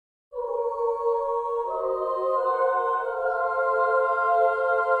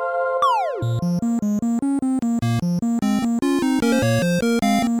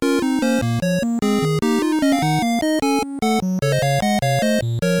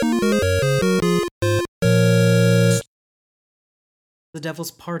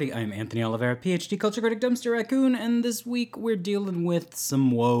Devil's Party. I'm Anthony Oliveira, PhD culture critic, dumpster raccoon, and this week we're dealing with some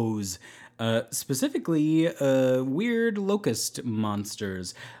woes. Specifically, weird locust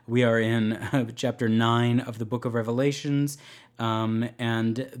monsters. We are in chapter 9 of the book of Revelations,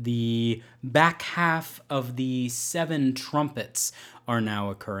 and the back half of the 7 trumpets are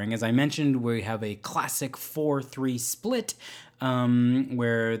now occurring. As I mentioned, we have a classic 4-3 split,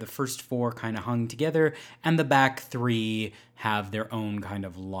 where the first 4 kind of hung together, and the back 3 have their own kind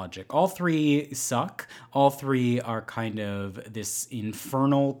of logic. All 3 suck. All 3 are kind of this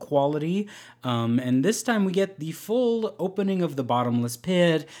infernal quality. And this time we get the full opening of the bottomless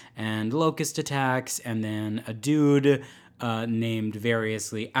pit and locust attacks, and then a dude named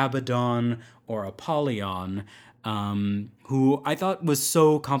variously Abaddon or Apollyon, who I thought was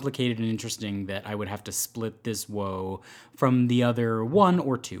so complicated and interesting that I would have to split this woe from the other 1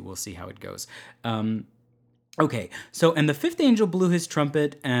 or 2. We'll see how it goes. Okay, so, and the 5th angel blew his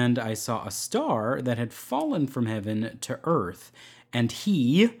trumpet, and I saw a star that had fallen from heaven to earth. And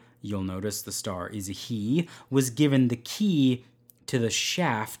he, you'll notice the star is a he, was given the key to the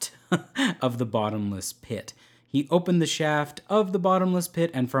shaft of the bottomless pit. He opened the shaft of the bottomless pit,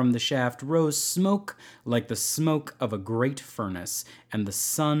 and from the shaft rose smoke like the smoke of a great furnace, and the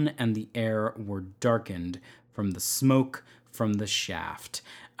sun and the air were darkened from the smoke from the shaft.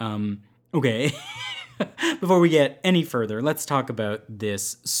 Okay. Before we get any further, let's talk about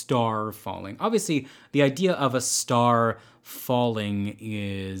this star falling. Obviously, the idea of a star falling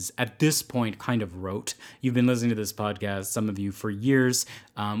is, at this point, kind of rote. You've been listening to this podcast, some of you, for years.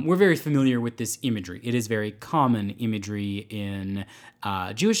 We're very familiar with this imagery. It is very common imagery in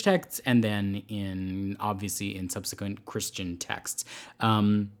Jewish texts, and then obviously in subsequent Christian texts.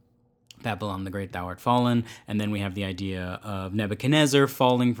 Babylon the Great, thou art fallen, and then we have the idea of Nebuchadnezzar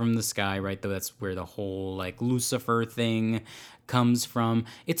falling from the sky, right? Though that's where the whole, like, Lucifer thing comes from.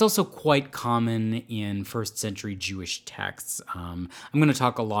 It's also quite common in first century Jewish texts. I'm going to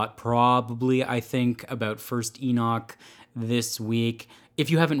talk a lot, probably, I think, about First Enoch this week. If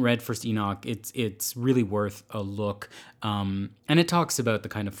you haven't read First Enoch, it's really worth a look. And it talks about the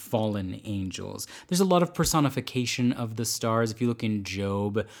kind of fallen angels. There's a lot of personification of the stars. If you look in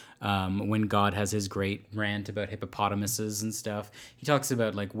Job, when God has his great rant about hippopotamuses and stuff, he talks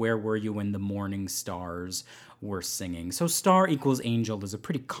about, like, where were you when the morning stars were singing? So star equals angel is a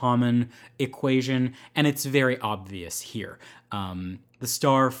pretty common equation, and it's very obvious here. The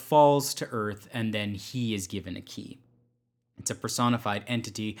star falls to earth, and then he is given a key. It's a personified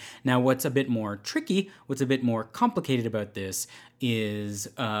entity. Now, what's a bit more tricky, what's a bit more complicated about this is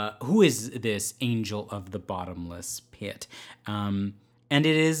who is this angel of the bottomless pit? And it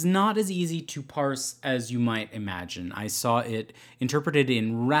is not as easy to parse as you might imagine. I saw it interpreted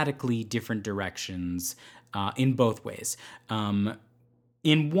in radically different directions in both ways.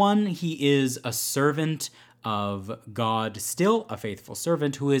 In one, he is a servant of God, still a faithful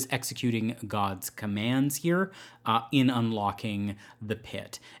servant who is executing God's commands here in unlocking the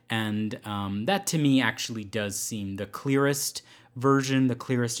pit. And that to me actually does seem the clearest version, the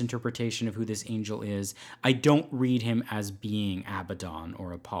clearest interpretation of who this angel is. I don't read him as being Abaddon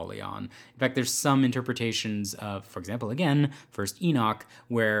or Apollyon. In fact, there's some interpretations of, for example, again, First Enoch,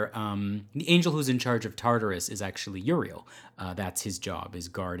 where the angel who's in charge of Tartarus is actually Uriel. That's his job, is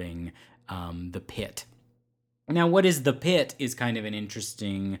guarding the pit. Now, what is the pit is kind of an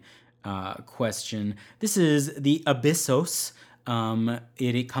interesting question. This is the abyssos.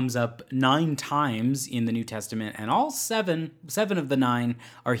 It comes up 9 times in the New Testament, and all seven of the 9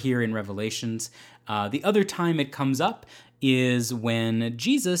 are here in Revelations. The other time it comes up is when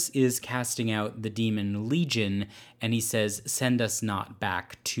Jesus is casting out the demon Legion, and he says, "Send us not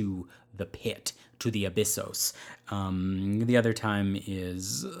back to the pit, to the abyssos." The other time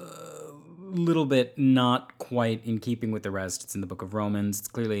is little bit not quite in keeping with the rest. It's in the book of Romans. It's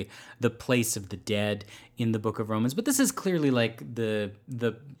clearly the place of the dead in the book of Romans, but this is clearly like the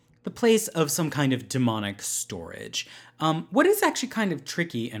place of some kind of demonic storage. What is actually kind of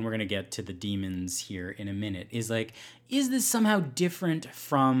tricky, and we're going to get to the demons here in a minute, is like, is this somehow different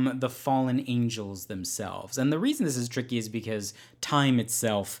from the fallen angels themselves? And the reason this is tricky is because time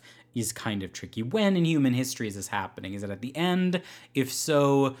itself is kind of tricky. When in human history is this happening? Is it at the end? If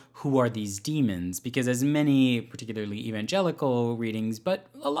so, who are these demons? Because as many, particularly evangelical readings, but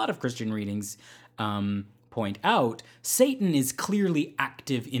a lot of Christian readings point out, Satan is clearly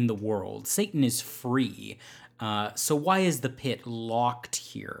active in the world. Satan is free. So why is the pit locked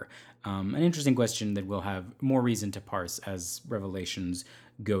here? An interesting question that we'll have more reason to parse as Revelations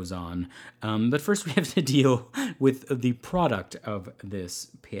goes on. But first we have to deal with the product of this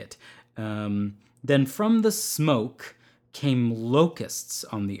pit. Then from the smoke came locusts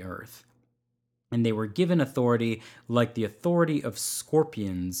on the earth, and they were given authority like the authority of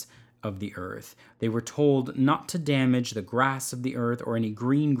scorpions of the earth. They were told not to damage the grass of the earth or any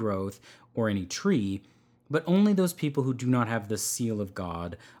green growth or any tree, but only those people who do not have the seal of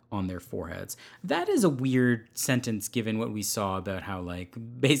God on their foreheads. That is a weird sentence given what we saw about how, like,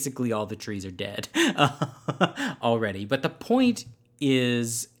 basically all the trees are dead already. But the point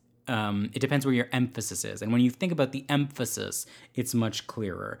is, it depends where your emphasis is. And when you think about the emphasis, it's much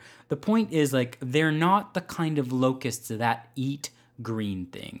clearer. The point is, like, they're not the kind of locusts that eat green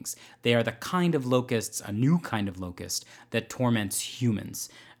things. They are the kind of locusts, a new kind of locust, that torments humans.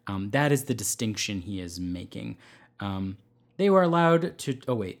 That is the distinction he is making. They were allowed to.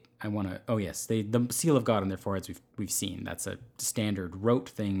 Oh wait, I want to. Oh yes, the seal of God on their foreheads. We've seen that's a standard rote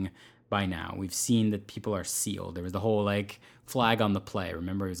thing by now. We've seen that people are sealed. There was the whole like flag on the play.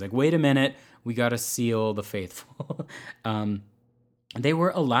 Remember, he was like, wait a minute, we got to seal the faithful. They were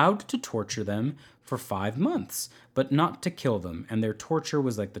allowed to torture them for 5 months, but not to kill them. And their torture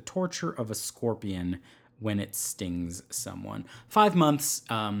was like the torture of a scorpion when it stings someone. 5 months,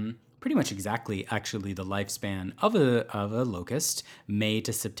 pretty much exactly actually the lifespan of a locust, May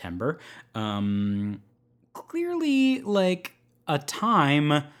to September. Clearly like a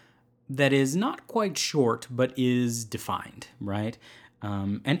time that is not quite short, but is defined, right?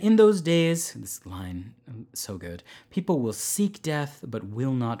 And in those days, this line, so good, people will seek death, but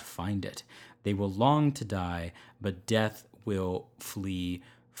will not find it. They will long to die, but death will flee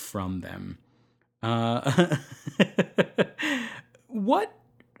from them.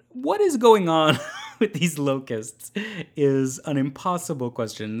 What is going on with these locusts is an impossible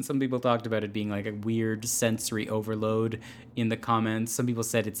question. Some people talked about it being like a weird sensory overload in the comments. Some people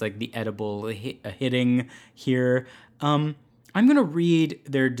said it's like the edible hitting here. I'm going to read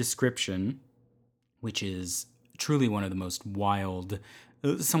their description, which is truly one of the most wild.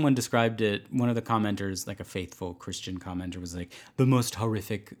 Someone described it, one of the commenters, like a faithful Christian commenter, was like, the most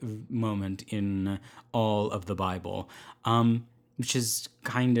horrific moment in all of the Bible. Which is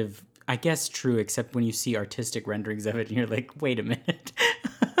kind of, I guess, true, except when you see artistic renderings of it and you're like, wait a minute.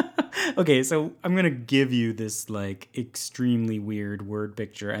 Okay, so I'm going to give you this, like, extremely weird word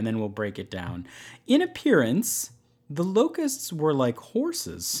picture, and then we'll break it down. In appearance, the locusts were like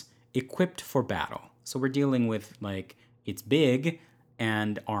horses equipped for battle. So we're dealing with, like, it's big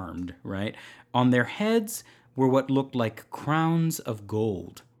and armed, right? On their heads were what looked like crowns of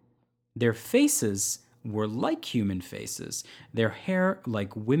gold. Their faces were like human faces, their hair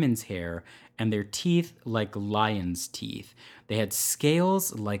like women's hair, and their teeth like lions' teeth. They had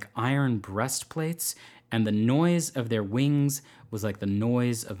scales like iron breastplates, and the noise of their wings was like the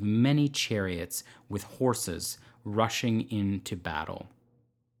noise of many chariots with horses rushing into battle.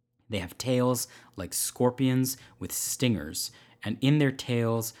 They have tails like scorpions with stingers, and in their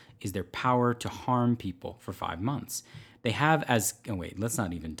tails is their power to harm people for 5 months. They have as... Oh, wait, let's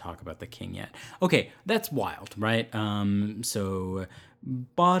not even talk about the king yet. Okay, that's wild, right? So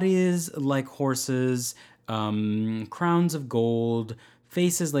bodies like horses, crowns of gold,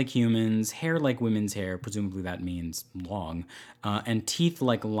 faces like humans, hair like women's hair, presumably that means long, and teeth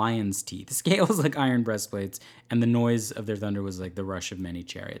like lions' teeth, scales like iron breastplates, and the noise of their thunder was like the rush of many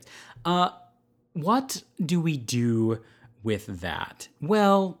chariots. What do we do with that?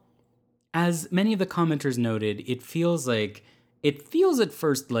 Well, as many of the commenters noted, it feels at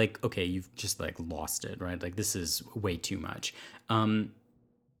first like, okay, you've just like lost it, right? Like this is way too much. I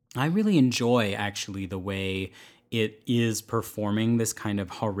really enjoy actually the way it is performing this kind of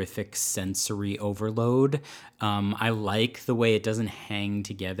horrific sensory overload. I like the way it doesn't hang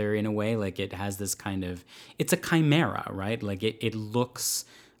together in a way, like it has this kind of, it's a chimera, right? Like it looks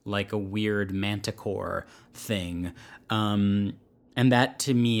like a weird manticore thing. And that,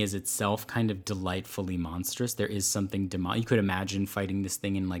 to me, is itself kind of delightfully monstrous. There is something you could imagine fighting this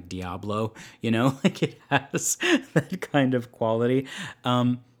thing in, like, Diablo, you know? Like, it has that kind of quality.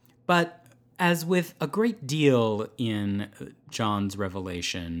 But as with a great deal in John's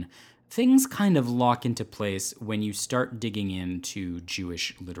Revelation, things kind of lock into place when you start digging into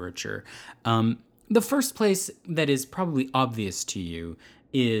Jewish literature. The first place that is probably obvious to you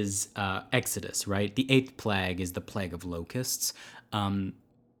is Exodus, right? The 8th plague is the plague of locusts.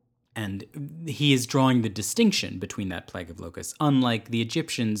 And he is drawing the distinction between that plague of locusts. Unlike the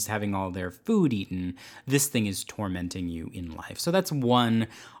Egyptians having all their food eaten, this thing is tormenting you in life. So that's one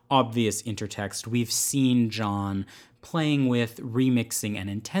obvious intertext. We've seen John playing with remixing and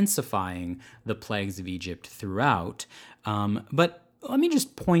intensifying the plagues of Egypt throughout. But let me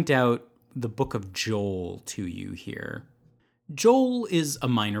just point out the book of Joel to you here. Joel is a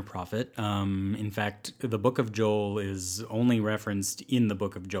minor prophet. In fact, the book of Joel is only referenced in the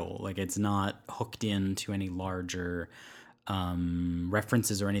book of Joel. Like, it's not hooked into any larger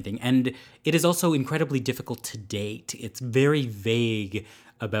references or anything. And it is also incredibly difficult to date. It's very vague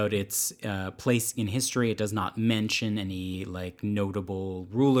about its place in history. It does not mention any like notable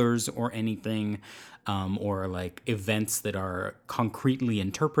rulers or anything, or like events that are concretely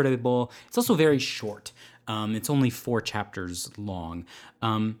interpretable. It's also very short. It's only 4 chapters long.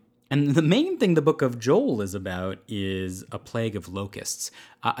 And the main thing the book of Joel is about is a plague of locusts.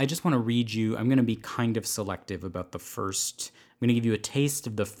 I just want to read you, I'm going to be kind of selective about the first. I'm going to give you a taste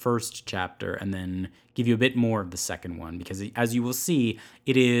of the first chapter and then give you a bit more of the second one, because as you will see,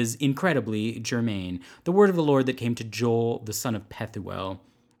 it is incredibly germane. The word of the Lord that came to Joel, the son of Pethuel.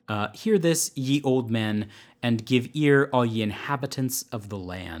 Hear this, ye old men, and give ear, all ye inhabitants of the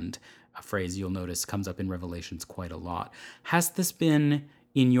land. A phrase you'll notice comes up in Revelations quite a lot. Hath this been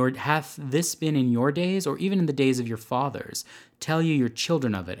in your days, or even in the days of your fathers? Tell you your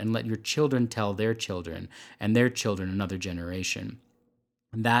children of it, and let your children tell their children, and their children another generation.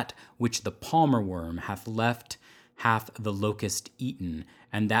 That which the palmer worm hath left hath the locust eaten,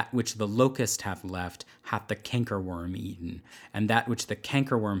 and that which the locust hath left hath the cankerworm eaten, and that which the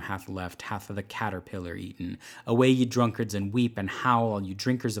cankerworm hath left hath the caterpillar eaten. Away, ye drunkards, and weep and howl, all you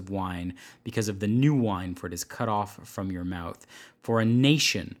drinkers of wine, because of the new wine, for it is cut off from your mouth. For a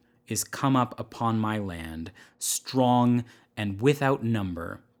nation is come up upon my land, strong and without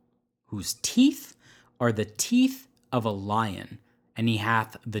number, whose teeth are the teeth of a lion, and he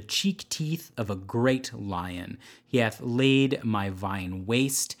hath the cheek teeth of a great lion. He hath laid my vine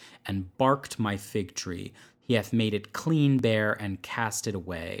waste, and barked my fig tree. He hath made it clean bare, and cast it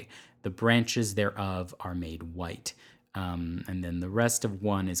away. The branches thereof are made white. And then the rest of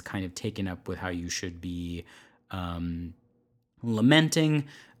 1 is kind of taken up with how you should be lamenting.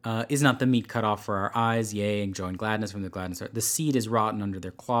 Is not the meat cut off for our eyes? Yea, enjoying gladness from the gladness. The seed is rotten under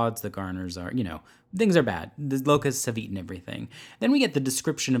their clods. The garners are, things are bad. The locusts have eaten everything. Then we get the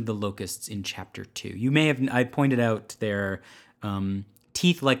description of the locusts in chapter 2. You may have, I pointed out their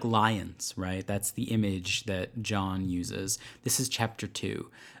teeth like lions, right? That's the image that John uses. This is chapter 2.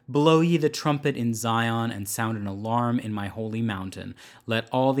 Blow ye the trumpet in Zion, and sound an alarm in my holy mountain. Let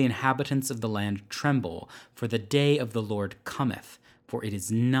all the inhabitants of the land tremble, for the day of the Lord cometh. For it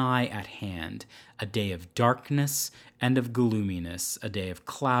is nigh at hand, a day of darkness and of gloominess, a day of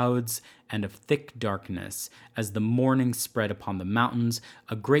clouds and of thick darkness, as the morning spread upon the mountains,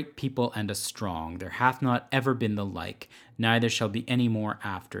 a great people and a strong. There hath not ever been the like, neither shall be any more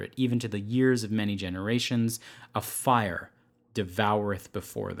after it, even to the years of many generations. A fire devoureth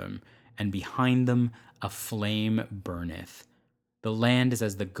before them, and behind them a flame burneth. The land is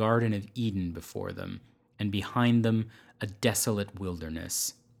as the Garden of Eden before them, and behind them a desolate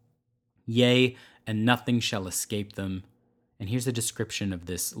wilderness. Yea, and nothing shall escape them. And here's a description of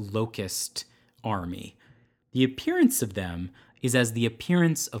this locust army. The appearance of them is as the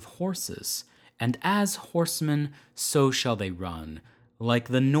appearance of horses, and as horsemen so shall they run. Like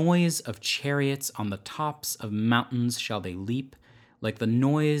the noise of chariots on the tops of mountains shall they leap, like the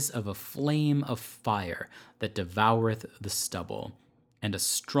noise of a flame of fire that devoureth the stubble, and a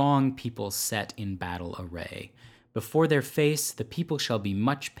strong people set in battle array. Before their face the people shall be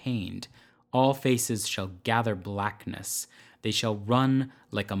much pained. All faces shall gather blackness. They shall run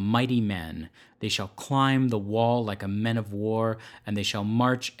like a mighty men. They shall climb the wall like a men of war, and they shall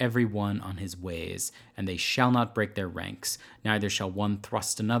march every one on his ways, and they shall not break their ranks. Neither shall one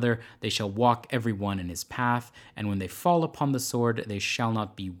thrust another. They shall walk every one in his path, and when they fall upon the sword, they shall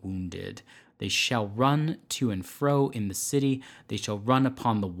not be wounded. They shall run to and fro in the city. They shall run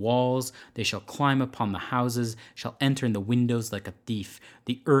upon the walls. They shall climb upon the houses, shall enter in the windows like a thief.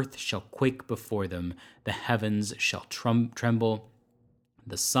 The earth shall quake before them. The heavens shall tremble.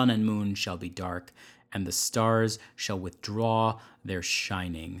 The sun and moon shall be dark, and the stars shall withdraw their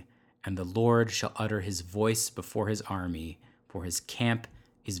shining. And the Lord shall utter his voice before his army, for his camp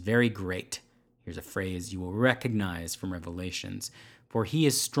is very great. Here's a phrase you will recognize from Revelations. For he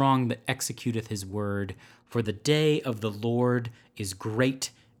is strong that executeth his word. For the day of the Lord is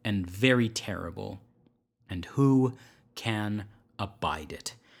great and very terrible. And who can abide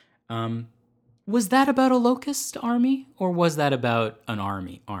it? Was that about a locust army, or was that about an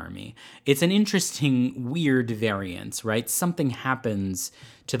army? It's an interesting, weird variance, right? Something happens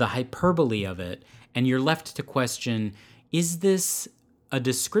to the hyperbole of it, and you're left to question, is this a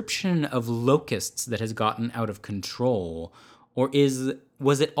description of locusts that has gotten out of control, or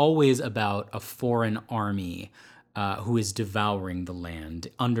was it always about a foreign army who is devouring the land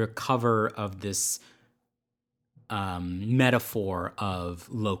under cover of this metaphor of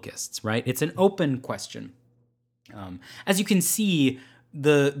locusts, right? It's an open question. As you can see,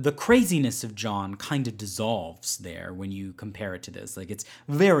 the craziness of John kind of dissolves there when you compare it to this. Like, it's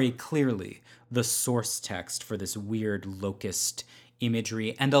very clearly the source text for this weird locust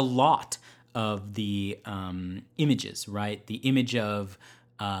imagery, and a lot of the images, right? The image of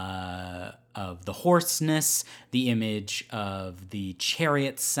the hoarseness, the image of the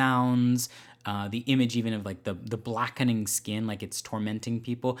chariot sounds, the image even of like the blackening skin, like it's tormenting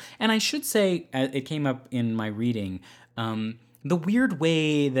people. And I should say, it came up in my reading, the weird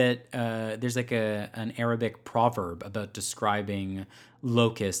way that there's like an Arabic proverb about describing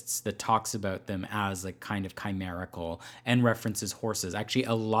locusts that talks about them as like kind of chimerical and references horses. Actually,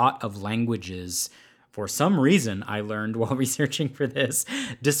 a lot of languages, for some reason I learned while researching for this,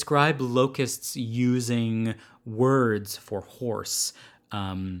 describe locusts using words for horse.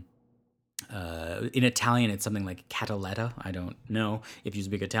 In Italian, it's something like cataletta. I don't know if you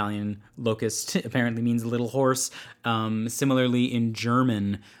speak Italian. Locust apparently means little horse. Similarly, in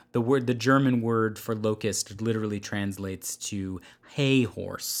German, the German word for locust literally translates to hay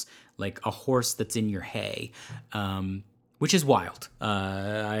horse, like a horse that's in your hay, which is wild.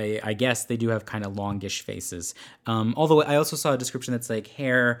 I guess they do have kind of longish faces. Although I also saw a description that's like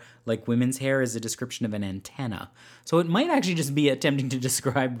hair, like women's hair, is a description of an antenna. So it might actually just be attempting to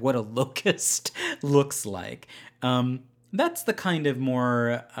describe what a locust looks like. That's the kind of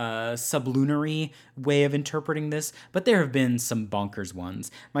more sublunary way of interpreting this, but there have been some bonkers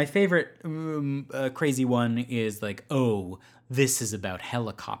ones. My favorite crazy one is like, oh, this is about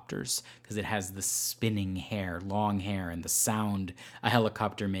helicopters, because it has the spinning hair, long hair, and the sound a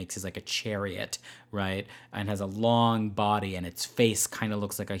helicopter makes is like a chariot, right? And has a long body, and its face kind of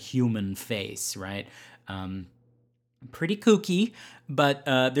looks like a human face, right? Pretty kooky, but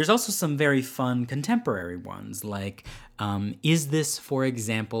there's also some very fun contemporary ones, like, is this, for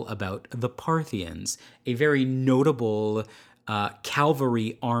example, about the Parthians, a very notable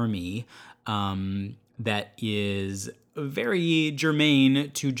cavalry army that is very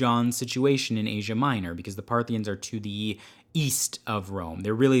germane to John's situation in Asia Minor, because the Parthians are to the east of Rome.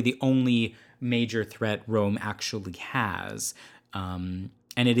 They're really the only major threat Rome actually has. And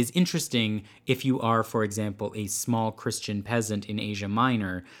it is interesting, if you are, for example, a small Christian peasant in Asia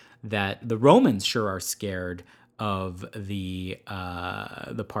Minor, that the Romans sure are scared of the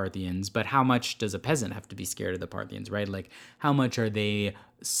Parthians, but how much does a peasant have to be scared of the Parthians, right? Like, how much are they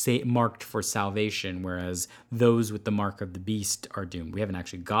marked for salvation, whereas those with the mark of the beast are doomed? We haven't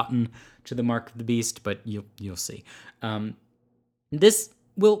actually gotten to the mark of the beast, but you'll see. This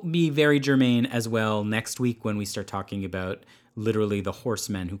will be very germane as well next week when we start talking about literally the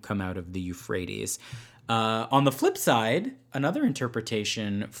horsemen who come out of the Euphrates. On the flip side, another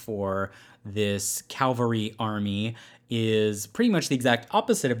interpretation for this cavalry army is pretty much the exact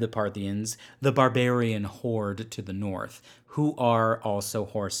opposite of the Parthians, the barbarian horde to the north, who are also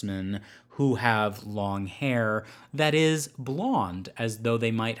horsemen, who have long hair that is blonde, as though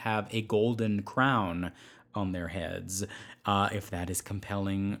they might have a golden crown on their heads. If that is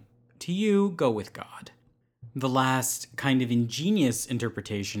compelling to you, go with God. The last kind of ingenious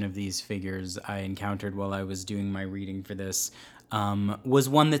interpretation of these figures I encountered while I was doing my reading for this was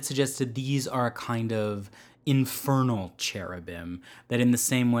one that suggested these are a kind of infernal cherubim, that in the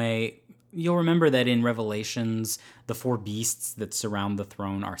same way, you'll remember that in Revelations, the four beasts that surround the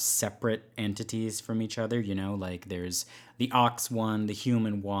throne are separate entities from each other, you know, like there's the ox one, the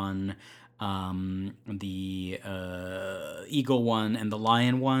human one, the eagle one, and the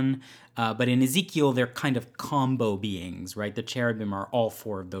lion one. But in Ezekiel, they're kind of combo beings, right? The cherubim are all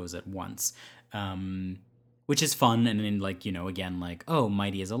four of those at once, which is fun. And then, like, you know, again, like, oh,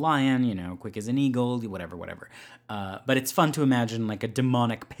 mighty as a lion, you know, quick as an eagle, whatever. But it's fun to imagine like a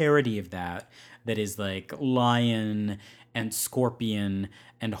demonic parody of that is like lion and scorpion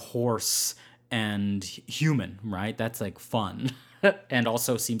and horse and human, right? That's like fun. And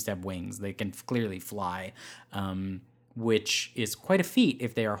also seems to have wings. They can clearly fly, which is quite a feat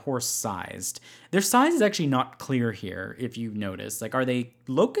if they are horse-sized. Their size is actually not clear here, if you notice. Like, are they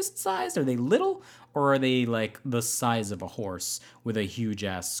locust-sized? Are they little? Or are they, like, the size of a horse with a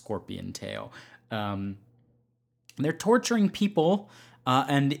huge-ass scorpion tail? They're torturing people,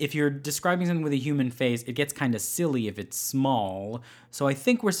 and if you're describing something with a human face, it gets kind of silly if it's small. So I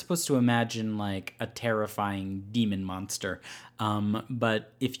think we're supposed to imagine like a terrifying demon monster.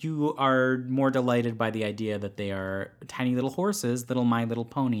 But if you are more delighted by the idea that they are tiny little horses, little My Little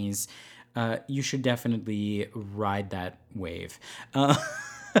Ponies, you should definitely ride that wave.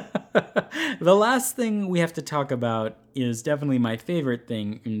 The last thing we have to talk about is definitely my favorite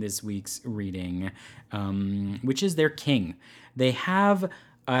thing in this week's reading, which is their king. They have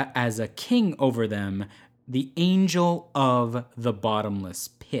as a king over them the angel of the bottomless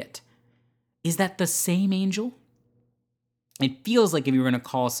pit. Is that the same angel? It feels like if you were going to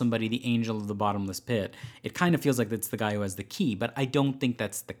call somebody the angel of the bottomless pit, it kind of feels like that's the guy who has the key, but I don't think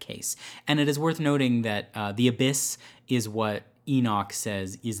that's the case. And it is worth noting that the abyss is what Enoch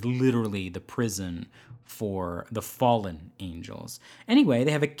says is literally the prison for the fallen angels. Anyway,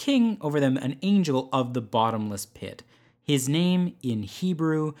 they have a king over them, an angel of the bottomless pit. His name in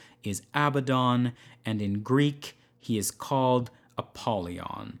Hebrew is Abaddon, and in Greek he is called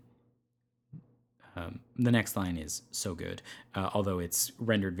Apollyon. The next line is so good, although it's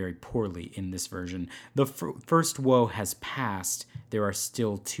rendered very poorly in this version. The first woe has passed. There are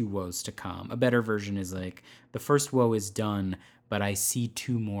still two woes to come. A better version is like, the first woe is done, but I see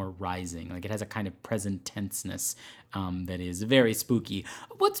two more rising. Like it has a kind of present tenseness that is very spooky.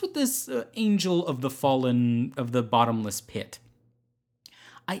 What's with this angel of the fallen, of the bottomless pit?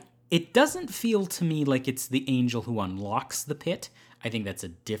 It doesn't feel to me like it's the angel who unlocks the pit. I think that's a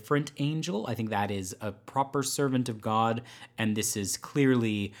different angel. I think that is a proper servant of God, and this is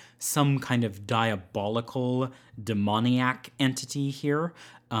clearly some kind of diabolical, demoniac entity here.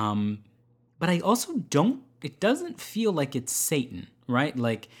 But I also don't, it doesn't feel like it's Satan, right?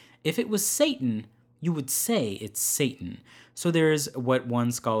 Like, if it was Satan, you would say it's Satan. So there's what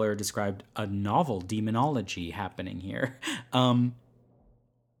one scholar described a novel demonology happening here.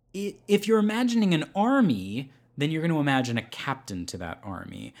 If you're imagining an army, then you're going to imagine a captain to that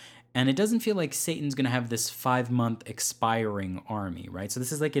army. And it doesn't feel like Satan's going to have this 5-month expiring army, right? So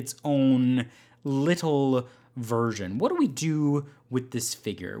this is like its own little version. What do we do with this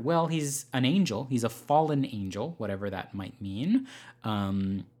figure? Well, he's an angel. He's a fallen angel, whatever that might mean.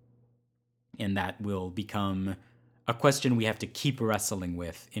 And that will become a question we have to keep wrestling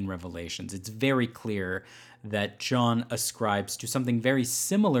with in Revelations. It's very clear that John ascribes to something very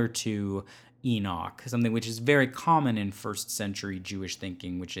similar to Enoch, something which is very common in first century Jewish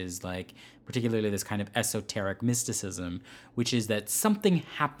thinking, which is like particularly this kind of esoteric mysticism, which is that something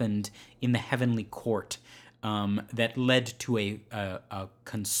happened in the heavenly court that led to a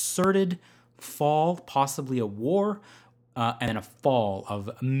concerted fall, possibly a war, and then a fall of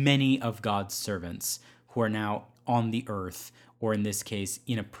many of God's servants who are now on the earth, or in this case,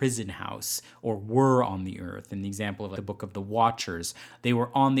 in a prison house, or were on the earth. In the example of the book of the Watchers, they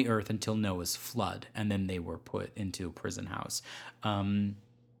were on the earth until Noah's flood, and then they were put into a prison house.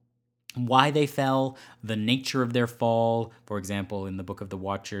 Why they fell, the nature of their fall. For example, in the book of the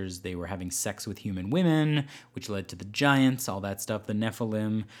Watchers, they were having sex with human women, which led to the giants, all that stuff, the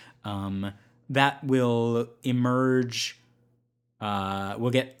Nephilim. That will emerge.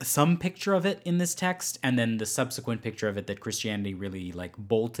 We'll get some picture of it in this text, and then the subsequent picture of it that Christianity really like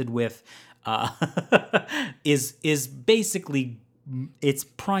bolted with is basically its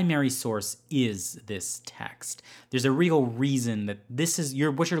primary source is this text. There's a real reason that this is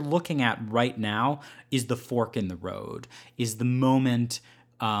what you're looking at right now is the fork in the road, is the moment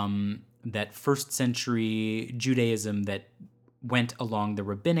that first century Judaism that went along the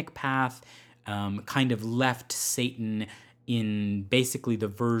rabbinic path kind of left Satan in basically the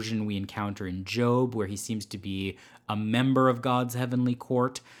version we encounter in Job, where he seems to be a member of God's heavenly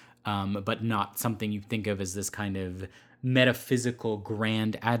court, but not something you think of as this kind of metaphysical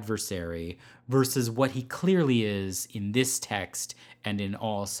grand adversary, versus what he clearly is in this text and in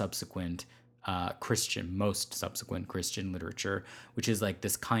all subsequent most subsequent Christian literature, which is like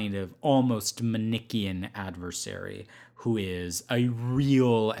this kind of almost Manichaean adversary who is a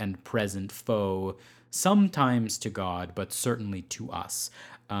real and present foe, sometimes to God, but certainly to us.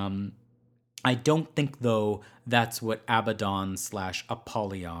 I don't think, though, that's what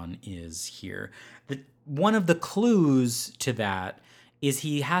Abaddon/Apollyon is here. One of the clues to that is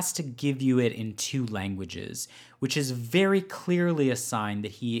he has to give you it in two languages, which is very clearly a sign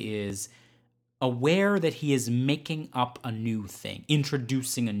that he is aware that he is making up a new thing,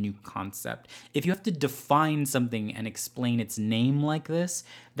 introducing a new concept. If you have to define something and explain its name like this,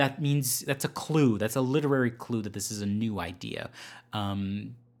 that means that's a clue. That's a literary clue that this is a new idea.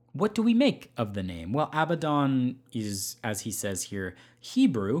 What do we make of the name? Well, Abaddon is, as he says here,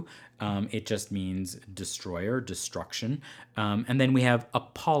 Hebrew. It just means destroyer, destruction. And then we have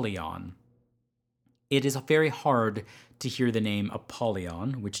Apollyon. It is very hard to hear the name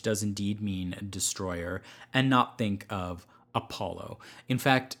Apollyon, which does indeed mean destroyer, and not think of Apollo. In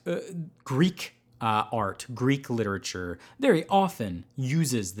fact, Greek art, Greek literature, very often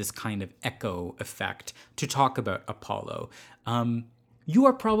uses this kind of echo effect to talk about Apollo. You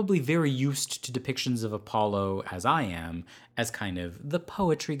are probably very used to depictions of Apollo, as I am, as kind of the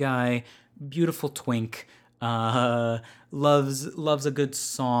poetry guy, beautiful twink, uh, loves a good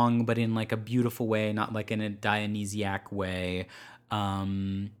song, but in like a beautiful way, not like in a Dionysiac way.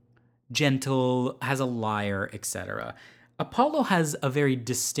 Um, Gentle, has a lyre, etc. Apollo has a very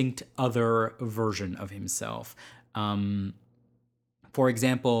distinct other version of himself. Um, for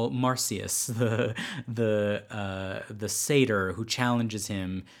example, Marsyas, the satyr who challenges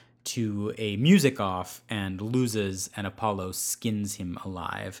him to a music off and loses, and Apollo skins him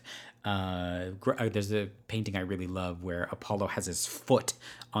alive. There's a painting I really love where Apollo has his foot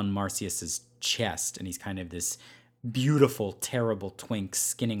on Marsyas's chest, and he's kind of this beautiful, terrible twink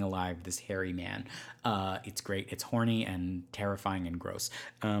skinning alive this hairy man. It's great. It's horny and terrifying and gross.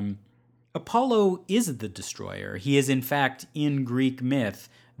 Apollo is the destroyer. He is, in fact, in Greek myth,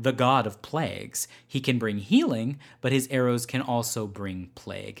 the god of plagues. He can bring healing, but his arrows can also bring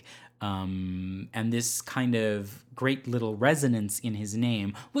plague. And this kind of great little resonance in his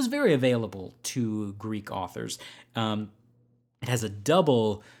name was very available to Greek authors. It has a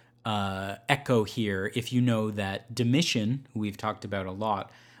double echo here if you know that Domitian, who we've talked about a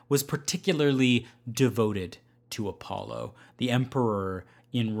lot, was particularly devoted to Apollo, the emperor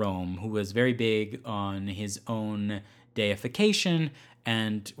in Rome, who was very big on his own deification,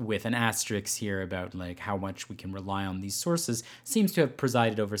 and with an asterisk here about like how much we can rely on these sources, seems to have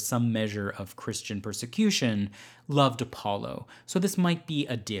presided over some measure of Christian persecution, loved Apollo. So this might be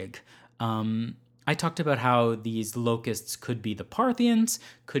a dig. I talked about how these locusts could be the Parthians,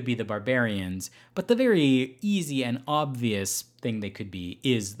 could be the barbarians, but the very easy and obvious thing they could be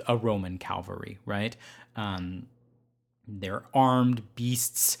is a Roman cavalry, right? They're armed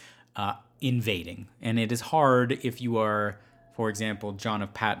beasts invading. And it is hard if you are, for example, John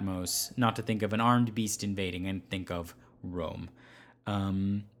of Patmos, not to think of an armed beast invading and think of Rome.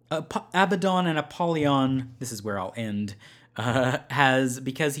 Abaddon and Apollyon, this is where I'll end,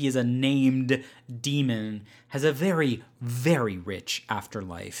 because he is a named demon, has a very, very rich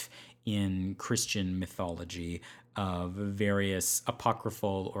afterlife in Christian mythology of various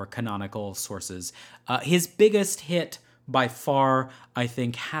apocryphal or canonical sources. His biggest hit by far, I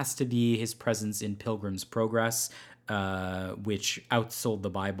think, has to be his presence in Pilgrim's Progress, which outsold the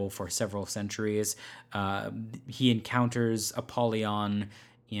Bible for several centuries. He encounters Apollyon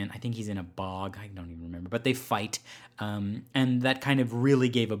I think he's in a bog, I don't even remember, but they fight, and that kind of really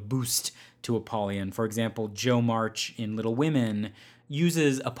gave a boost to Apollyon. For example, Jo March in Little Women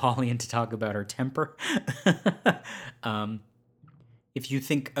uses Apollyon to talk about her temper. If you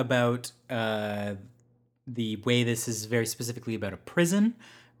think about the way this is very specifically about a prison,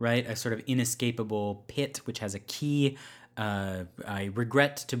 right? A sort of inescapable pit which has a key. I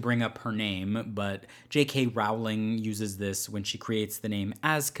regret to bring up her name, but J.K. Rowling uses this when she creates the name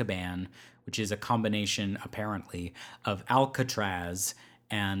Azkaban, which is a combination, apparently, of Alcatraz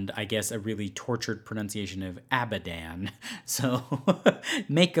and I guess a really tortured pronunciation of Abadan. So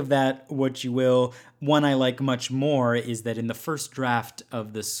make of that what you will. One I like much more is that in the first draft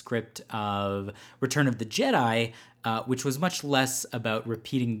of the script of Return of the Jedi, which was much less about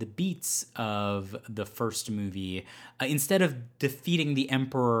repeating the beats of the first movie, instead of defeating the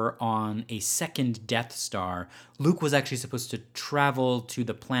Emperor on a second Death Star, Luke was actually supposed to travel to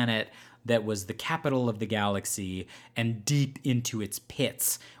the planet that was the capital of the galaxy and deep into its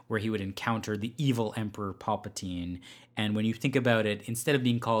pits, where he would encounter the evil Emperor Palpatine. And when you think about it, instead of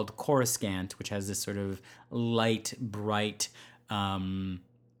being called Coruscant, which has this sort of light, bright,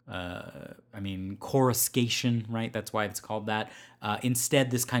 coruscation, right? That's why it's called that.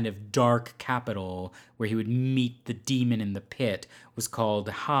 Instead, this kind of dark capital where he would meet the demon in the pit was called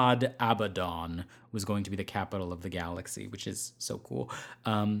Had Abaddon, was going to be the capital of the galaxy, which is so cool.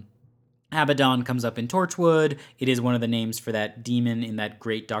 Abaddon comes up in Torchwood. It is one of the names for that demon in that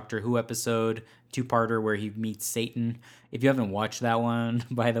great Doctor Who episode, two-parter, where he meets Satan. If you haven't watched that one,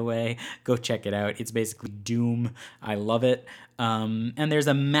 by the way, go check it out. It's basically Doom. I love it. And there's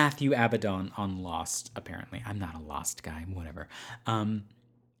a Matthew Abaddon on Lost, apparently. I'm not a Lost guy, whatever.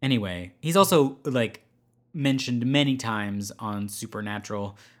 Anyway, he's also, mentioned many times on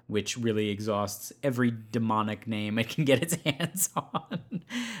Supernatural, which really exhausts every demonic name it can get its hands on.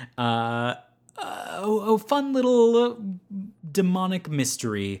 A fun little demonic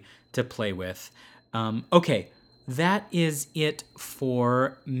mystery to play with. Okay, that is it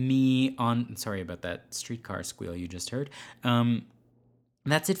for me on... Sorry about that streetcar squeal you just heard.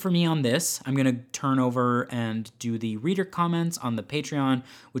 That's it for me on this. I'm going to turn over and do the reader comments on the Patreon,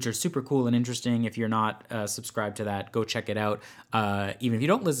 which are super cool and interesting. If you're not subscribed to that, go check it out. Even if you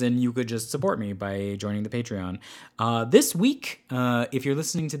don't listen, you could just support me by joining the Patreon. This week, if you're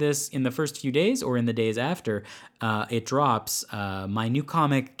listening to this in the first few days or in the days after it drops, my new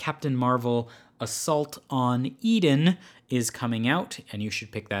comic, Captain Marvel Assault on Eden, is coming out, and you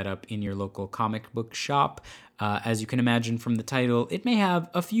should pick that up in your local comic book shop. As you can imagine from the title, it may have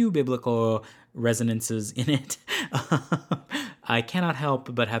a few biblical resonances in it. I cannot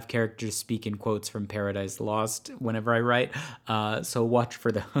help but have characters speak in quotes from Paradise Lost whenever I write, so watch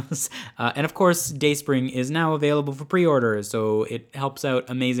for those. And of course, Dayspring is now available for pre-order, so it helps out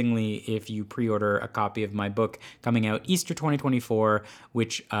amazingly if you pre-order a copy of my book coming out Easter 2024,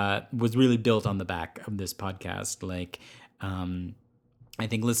 which was really built on the back of this podcast. I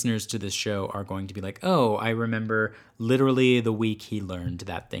think listeners to this show are going to be like, oh, I remember literally the week he learned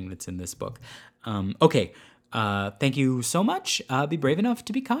that thing that's in this book. Okay, thank you so much. Be brave enough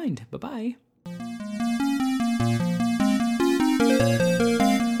to be kind. Bye-bye.